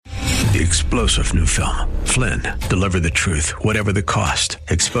The explosive new film, Flynn, deliver the truth, whatever the cost,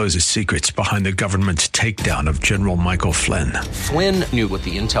 exposes secrets behind the government's takedown of General Michael Flynn. Flynn knew what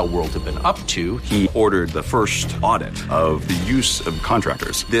the intel world had been up to. He ordered the first audit of the use of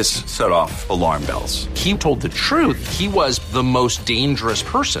contractors. This set off alarm bells. He told the truth. He was the most dangerous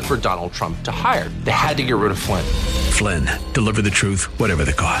person for Donald Trump to hire. They had to get rid of Flynn. Flynn, deliver the truth, whatever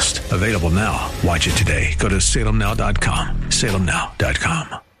the cost. Available now. Watch it today. Go to salemnow.com.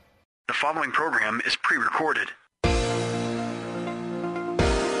 salemnow.com. The following program is pre-recorded.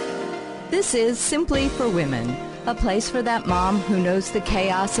 This is Simply for Women, a place for that mom who knows the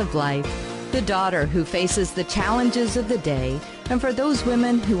chaos of life, the daughter who faces the challenges of the day, and for those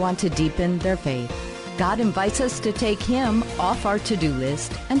women who want to deepen their faith. God invites us to take Him off our to-do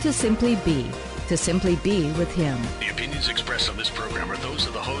list and to simply be with Him. The opinions expressed on this program are those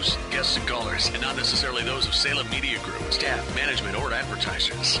of the hosts, guests, and callers, and not necessarily those of Salem Media Group, staff, management, or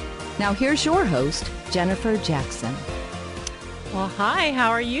advertisers. Now here's your host, Jennifer Jackson. Well, hi,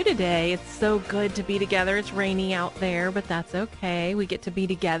 how are you today? It's so good to be together. It's rainy out there, but that's okay. We get to be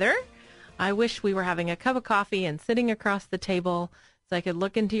together. I wish we were having a cup of coffee and sitting across the table so I could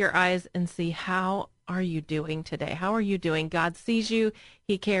look into your eyes and see, how are you doing today? How are you doing? God sees you.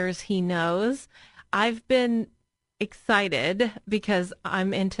 He cares. He knows. I've been excited because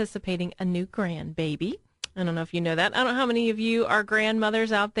I'm anticipating a new grandbaby. I don't know if you know that. I don't know how many of you are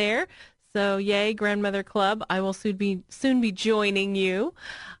grandmothers out there. So yay, Grandmother Club. I will soon be joining you.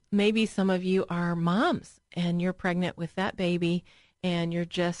 Maybe some of you are moms and you're pregnant with that baby and you're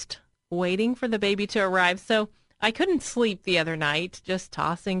just waiting for the baby to arrive. So I couldn't sleep the other night, just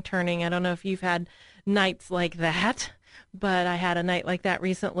tossing, turning. I don't know if you've had nights like that, but I had a night like that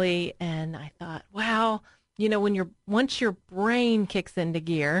recently, and I thought, wow, you know, once your brain kicks into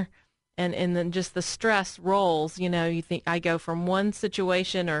gear and then just the stress rolls, you know, you think I go from one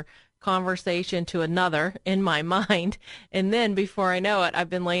situation or conversation to another in my mind, and then before I know it,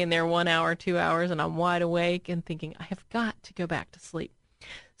 I've been laying there 1 hour, 2 hours, and I'm wide awake and thinking, I have got to go back to sleep.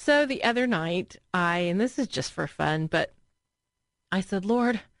 So the other night, and this is just for fun, but I said,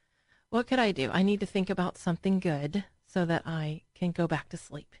 Lord, what could I do? I need to think about something good so that I can go back to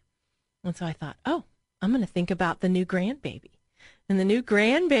sleep. And so I thought, I'm going to think about the new grandbaby. And the new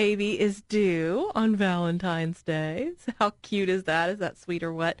grandbaby is due on Valentine's Day. So how cute is that? Is that sweet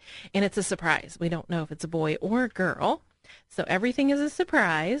or what? And it's a surprise. We don't know if it's a boy or a girl. So everything is a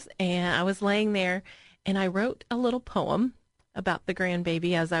surprise. And I was laying there and I wrote a little poem about the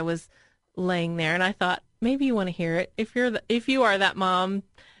grandbaby as I was laying there. And I thought, maybe you want to hear it. If you are that mom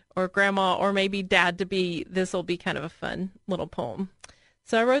or grandma or maybe dad to be, this will be kind of a fun little poem.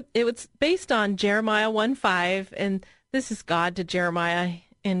 So I wrote, it was based on Jeremiah 1:5, and this is God to Jeremiah,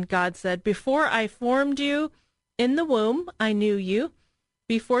 and God said, before I formed you in the womb, I knew you.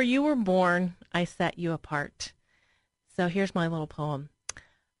 Before you were born, I set you apart. So here's my little poem.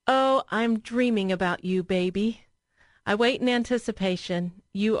 Oh, I'm dreaming about you, baby. I wait in anticipation.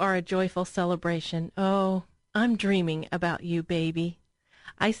 You are a joyful celebration. Oh, I'm dreaming about you, baby.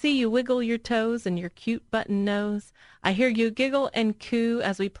 I see you wiggle your toes and your cute button nose. I hear you giggle and coo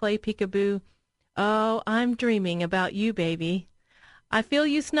as we play peekaboo. Oh, I'm dreaming about you, baby. I feel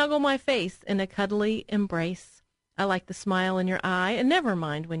you snuggle my face in a cuddly embrace. I like the smile in your eye, and never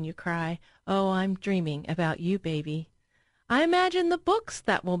mind when you cry. Oh, I'm dreaming about you, baby. I imagine the books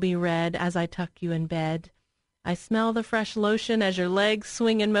that will be read as I tuck you in bed. I smell the fresh lotion as your legs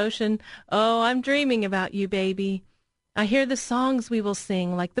swing in motion. Oh, I'm dreaming about you, baby. I hear the songs we will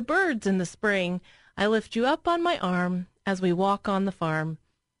sing like the birds in the spring. I lift you up on my arm as we walk on the farm.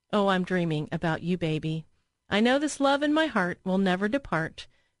 Oh, I'm dreaming about you, baby. I know this love in my heart will never depart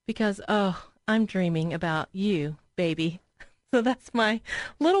because, I'm dreaming about you, baby. So that's my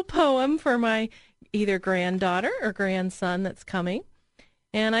little poem for my either granddaughter or grandson that's coming.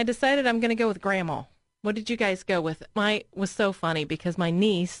 And I decided I'm going to go with Grandma. What did you guys go with? Mine was so funny because my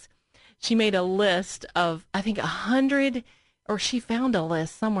niece, she made a list of, I think, 100, or she found a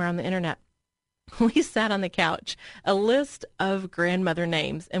list somewhere on the internet. We sat on the couch, a list of grandmother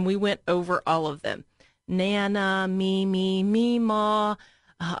names, and we went over all of them. Nana, Mimi, Mima.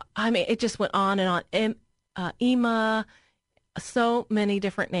 It just went on and on. Ima, so many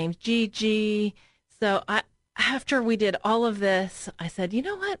different names. Gigi. So after we did all of this, I said, you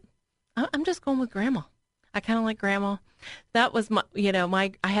know what? I'm just going with Grandma. I kind of like Grandma. That was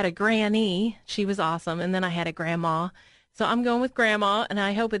I had a granny. She was awesome. And then I had a grandma. So I'm going with Grandma, and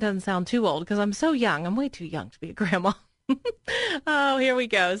I hope it doesn't sound too old because I'm so young. I'm way too young to be a grandma. Oh, here we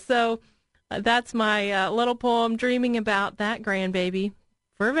go. So that's my little poem, dreaming about that grandbaby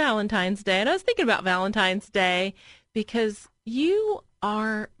for Valentine's Day. And I was thinking about Valentine's Day because you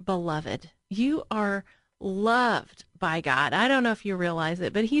are beloved. You are loved by God. I don't know if you realize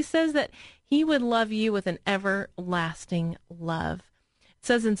it, but he says that he would love you with an everlasting love. It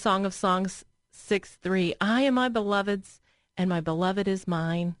says in Song of Songs 6:3, I am my beloved's, and my beloved is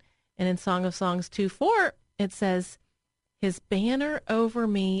mine. And in Song of Songs 2:4, it says, his banner over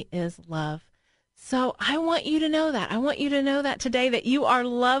me is love. So I want you to know that. I want you to know that today, that you are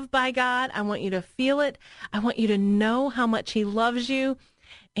loved by God. I want you to feel it. I want you to know how much he loves you.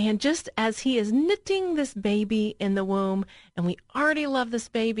 And just as he is knitting this baby in the womb, and we already love this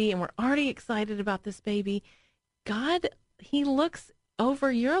baby, and we're already excited about this baby, God, he looks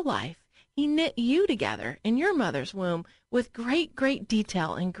over your life. He knit you together in your mother's womb with great, great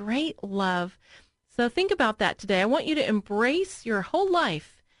detail and great love. So think about that today. I want you to embrace your whole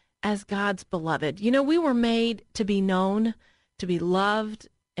life as God's beloved. You know, we were made to be known, to be loved,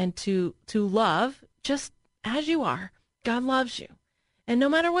 and to love just as you are. God loves you. And no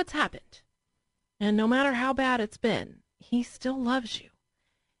matter what's happened, and no matter how bad it's been, he still loves you.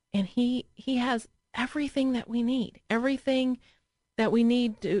 And he has everything that we need, everything that we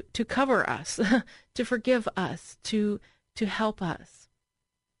need to cover us, to forgive us, to help us.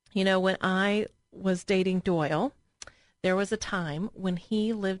 You know, when I was dating Doyle, there was a time when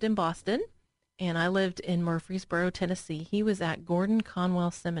he lived in Boston and I lived in Murfreesboro, Tennessee. He was at Gordon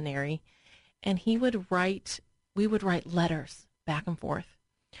Conwell Seminary, and we would write letters back and forth.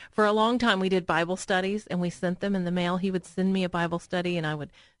 For a long time, we did Bible studies, and we sent them in the mail. He would send me a Bible study, and I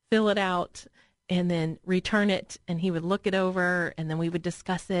would fill it out and then return it, and he would look it over, and then we would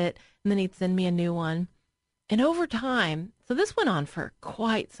discuss it, and then he'd send me a new one. And over time, so this went on for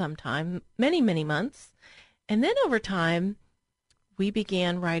quite some time, many, many months, and then over time, we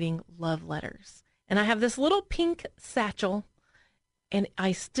began writing love letters. And I have this little pink satchel, and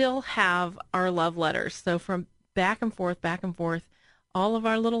I still have our love letters. So from back and forth, all of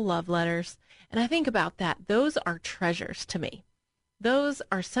our little love letters. And I think about that. Those are treasures to me. Those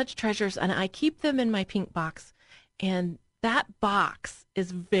are such treasures, and I keep them in my pink box. And that box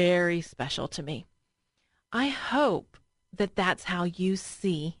is very special to me. I hope that that's how you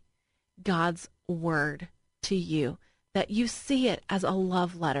see God's word to you, that you see it as a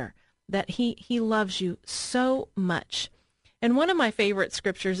love letter, that he loves you so much. And one of my favorite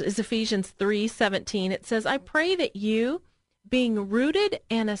scriptures is Ephesians 3:17. It says, I pray that you, being rooted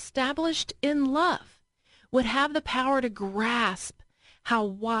and established in love, would have the power to grasp how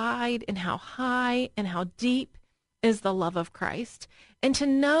wide and how high and how deep is the love of Christ, and to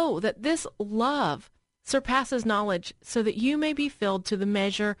know that this love surpasses knowledge, so that you may be filled to the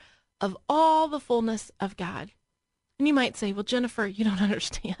measure of all the fullness of God. And you might say, well, Jennifer, you don't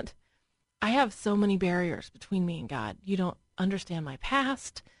understand. I have so many barriers between me and God. You don't understand my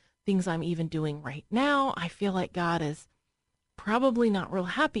past, things I'm even doing right now. I feel like God is probably not real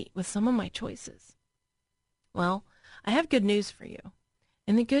happy with some of my choices. Well, I have good news for you.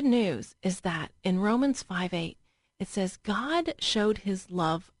 And the good news is that in Romans 5:8, it says, God showed his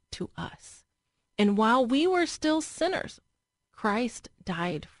love to us. And while we were still sinners, Christ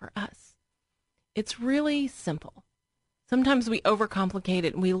died for us. It's really simple. Sometimes we overcomplicate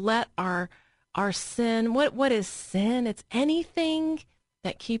it and we let our sin, what is sin? It's anything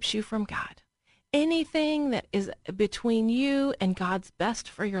that keeps you from God. Anything that is between you and God's best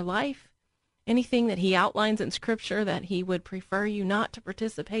for your life. Anything that he outlines in Scripture that he would prefer you not to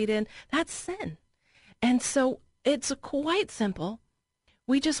participate in, that's sin. And so it's quite simple.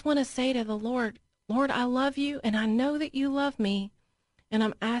 We just want to say to the Lord, Lord, I love you, and I know that you love me, and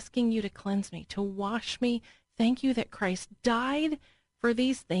I'm asking you to cleanse me, to wash me. Thank you that Christ died for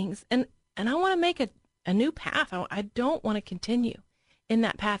these things, and I want to make a new path. I don't want to continue in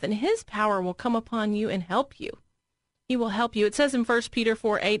that path, and his power will come upon you and help you. He will help you. It says in 1 Peter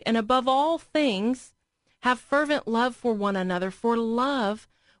 4:8, and above all things, have fervent love for one another, for love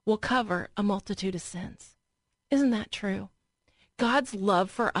will cover a multitude of sins. Isn't that true? God's love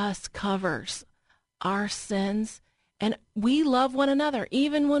for us covers our sins, and we love one another.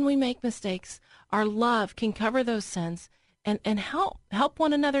 Even when we make mistakes, our love can cover those sins and help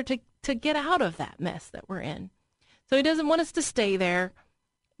one another to get out of that mess that we're in. So he doesn't want us to stay there,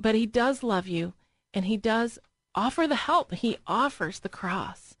 but he does love you, and he does offer the help. He offers the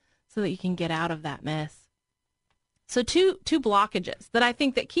cross so that you can get out of that mess. So two blockages that I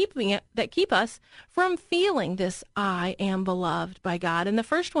think that keep us from feeling this I am beloved by God. And the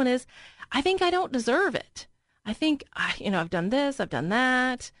first one is, I think I don't deserve it. I think I've done this, I've done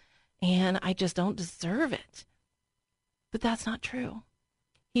that, and I just don't deserve it. But that's not true.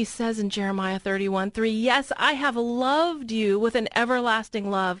 He says in Jeremiah 31:3, yes, I have loved you with an everlasting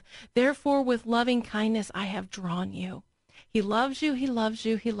love. Therefore, with loving kindness, I have drawn you. He loves you. He loves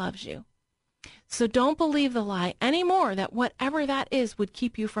you. He loves you. So don't believe the lie anymore that whatever that is would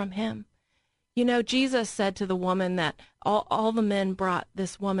keep you from him. You know, Jesus said to the woman that all the men brought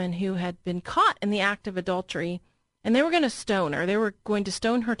this woman who had been caught in the act of adultery, and they were going to stone her. They were going to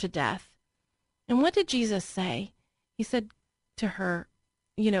stone her to death. And what did Jesus say? He said to her,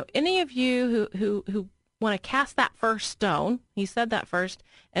 you know, any of you who want to cast that first stone, he said that first,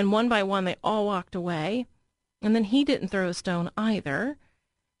 and one by one they all walked away. And then he didn't throw a stone either.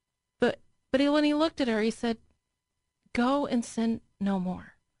 But when he looked at her, he said, go and sin no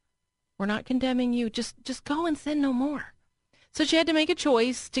more. We're not condemning you. Just go and sin no more. So she had to make a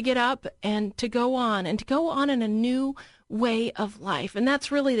choice to get up and to go on in a new way of life. And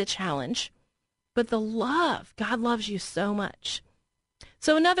that's really the challenge. But the love, God loves you so much.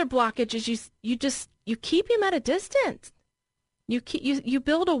 So another blockage is you keep him at a distance. You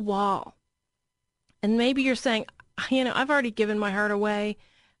build a wall. And maybe you're saying, you know, I've already given my heart away,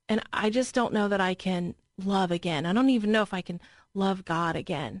 and I just don't know that I can love again. I don't even know if I can love God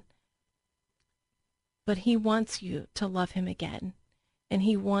again. But he wants you to love him again, and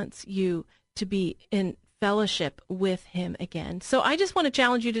he wants you to be in fellowship with him again. So I just want to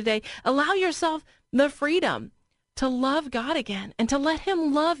challenge you today. Allow yourself the freedom to love God again and to let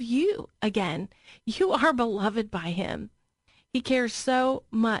him love you again. You are beloved by him. He cares so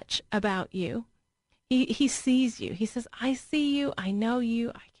much about you. He sees you. He says, I see you. I know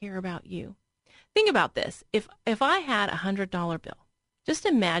you. I care about you. Think about this. If I had $100 bill, just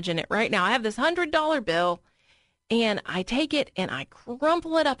imagine it right now. I have this $100 bill, and I take it and I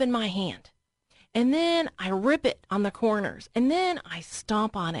crumple it up in my hand. And then I rip it on the corners, and then I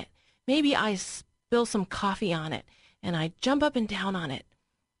stomp on it. Maybe I spill some coffee on it, and I jump up and down on it.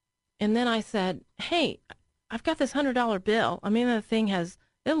 And then I said, hey, I've got this $100 bill. I mean, the thing it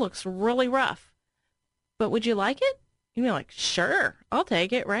looks really rough. But would you like it? You'd be like, sure, I'll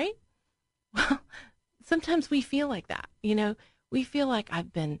take it, right? Well, sometimes we feel like that. You know, we feel like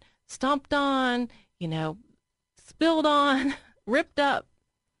I've been stomped on, you know, spilled on, ripped up.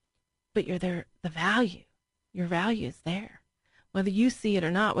 But you're there, the value, your value is there, whether you see it or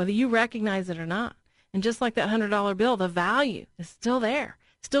not, whether you recognize it or not. And just like that $100 bill, the value is still there,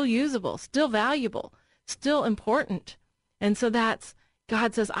 still usable, still valuable, still important. And so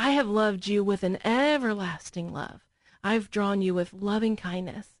God says, I have loved you with an everlasting love. I've drawn you with loving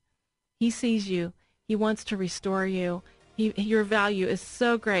kindness. He sees you. He wants to restore you. Your value is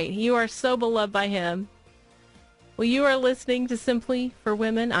so great. You are so beloved by him. Well, you are listening to Simply for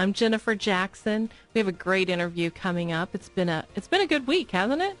Women. I'm Jennifer Jackson. We have a great interview coming up. It's been a good week,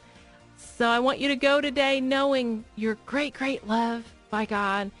 hasn't it? So I want you to go today knowing you're great, great love by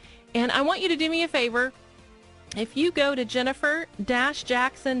God. And I want you to do me a favor. If you go to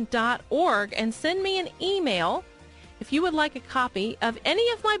jennifer-jackson.org and send me an email, if you would like a copy of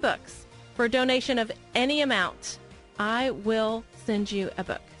any of my books for a donation of any amount, I will send you a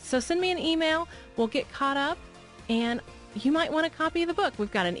book. So send me an email. We'll get caught up, and you might want a copy of the book.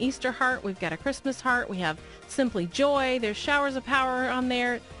 We've got an Easter heart. We've got a Christmas heart. We have Simply Joy. There's Showers of Power on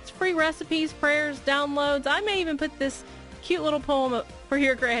there. It's free recipes, prayers, downloads. I may even put this cute little poem for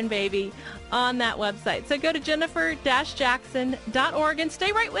your grandbaby on that website. So go to jennifer-jackson.org and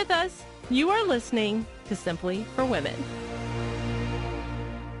stay right with us. You are listening to Simply for Women.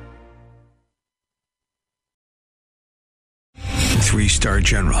 Three-star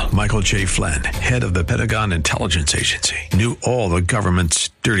General Michael J. Flynn, head of the Pentagon Intelligence Agency, knew all the government's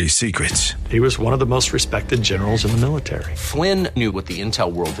dirty secrets. He was one of the most respected generals in the military. Flynn knew what the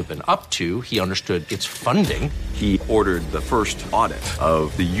intel world had been up to. He understood its funding. He ordered the first audit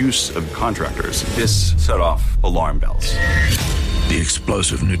of the use of contractors. This set off alarm bells. The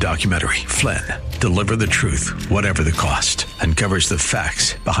explosive new documentary, Flynn, Deliver the Truth, Whatever the Cost, uncovers the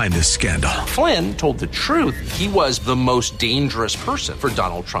facts behind this scandal. Flynn told the truth. He was the most dangerous person for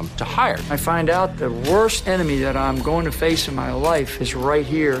Donald Trump to hire. I find out the worst enemy that I'm going to face in my life is right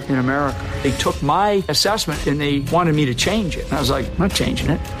here in America. They took my assessment and they wanted me to change it. And I was like, I'm not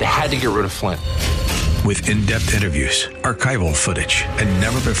changing it. They had to get rid of Flynn. With in-depth interviews, archival footage, and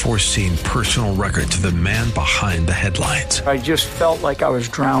never-before-seen personal records of the man behind the headlines. I just felt like I was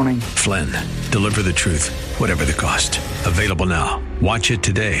drowning. Flynn, Deliver the Truth, Whatever the Cost. Available now. Watch it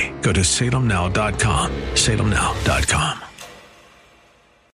today. Go to salemnow.com. salemnow.com.